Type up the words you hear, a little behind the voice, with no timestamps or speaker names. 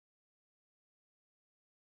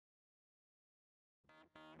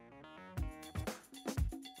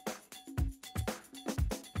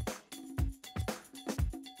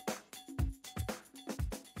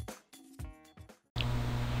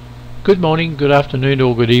Good morning, good afternoon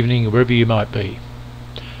or good evening, wherever you might be.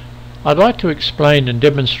 I'd like to explain and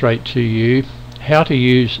demonstrate to you how to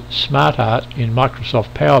use SmartArt in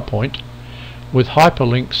Microsoft PowerPoint with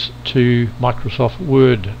hyperlinks to Microsoft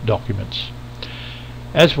Word documents.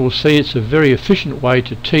 As we'll see, it's a very efficient way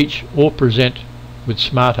to teach or present with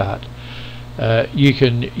SmartArt. You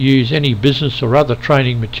can use any business or other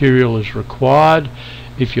training material as required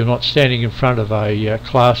if you're not standing in front of a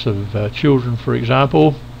class of children, for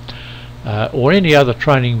example, or any other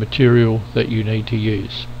training material that you need to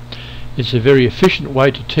use. It's a very efficient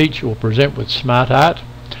way to teach or present with SmartArt,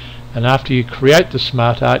 and after you create the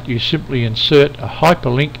SmartArt, you simply insert a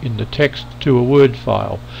hyperlink in the text to a Word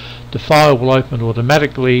file. The file will open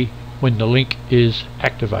automatically when the link is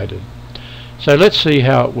activated. So let's see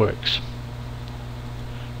how it works.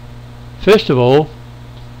 First of all,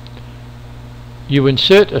 you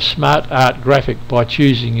insert a SmartArt graphic by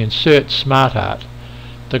choosing Insert SmartArt.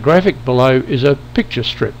 The graphic below is a picture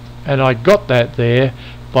strip, and I got that there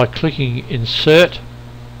by clicking Insert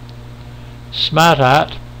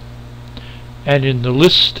SmartArt, and in the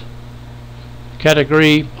list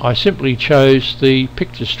category I simply chose the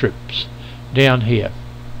picture strips down here.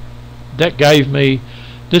 That gave me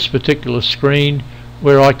this particular screen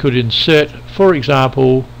where I could insert, for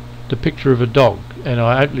example, the picture of a dog, and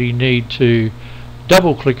I only need to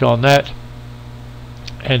double click on that,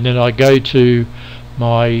 and then I go to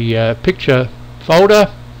my picture folder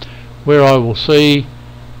where I will see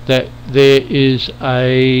that there is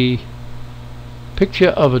a picture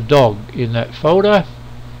of a dog in that folder,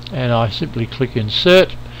 and I simply click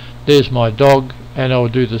Insert. There's my dog, and I'll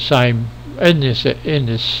do the same in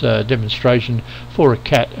this demonstration for a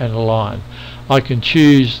cat and a lion. I can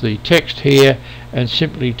choose the text here and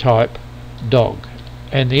simply type dog,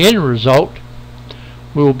 and the end result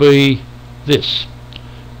will be this: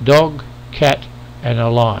 dog, cat and a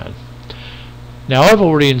lion. Now I've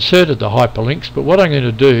already inserted the hyperlinks, but what I'm going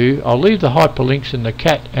to do, I'll leave the hyperlinks in the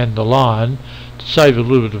cat and the lion to save a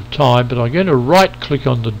little bit of time, but I'm going to right click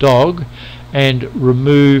on the dog and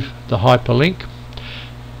remove the hyperlink.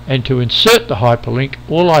 And to insert the hyperlink,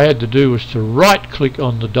 all I had to do was to right click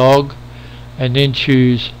on the dog and then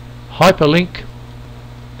choose hyperlink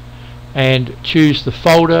and choose the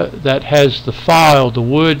folder that has the file, the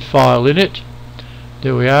Word file in it.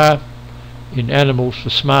 There we are, in Animals for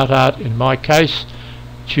SmartArt in my case.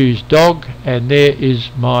 Choose dog, and there is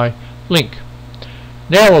my link.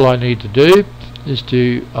 Now all I need to do is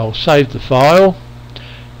I'll save the file.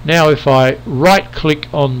 Now if I right click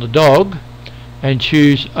on the dog and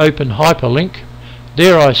choose open hyperlink,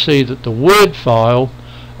 there I see that the Word file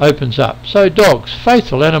opens up. So dogs,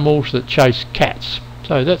 faithful animals that chase cats.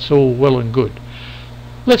 So that's all well and good.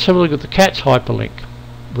 Let's have a look at the cat's hyperlink.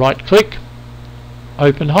 Right click,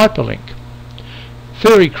 open hyperlink.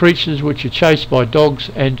 Furry creatures which are chased by dogs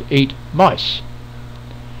and eat mice.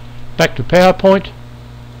 Back to PowerPoint,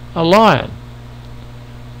 a lion.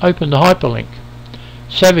 Open the hyperlink.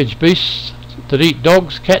 Savage beasts that eat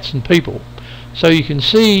dogs, cats and people. So you can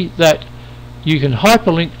see that you can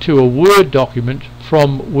hyperlink to a Word document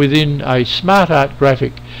from within a SmartArt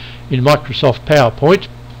graphic in Microsoft PowerPoint.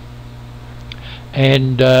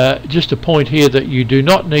 And just a point here that you do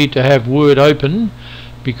not need to have Word open,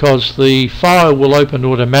 because the file will open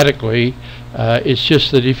automatically. It's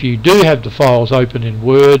just that if you do have the files open in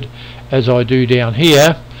Word, as I do down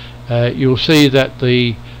here, you'll see that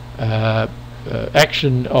the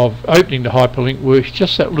action of opening the hyperlink works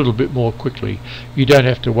just that little bit more quickly. You don't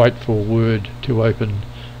have to wait for Word to open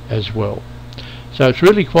as well. So it's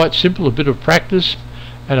really quite simple, a bit of practice,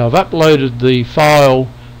 and I've uploaded the file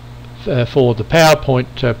for the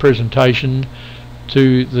PowerPoint presentation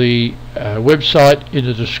to the website in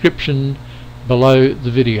the description below the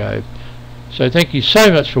video. So thank you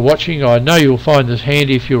so much for watching. I know you'll find this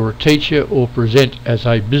handy if you're a teacher or present as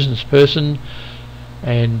a business person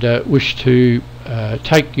and wish to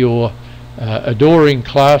take your adoring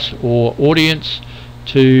class or audience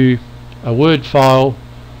to a Word file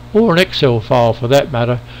or an Excel file for that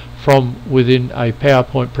matter from within a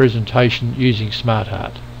PowerPoint presentation using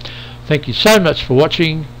SmartArt. Thank you so much for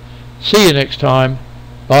watching. See you next time.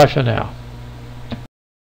 Bye for now.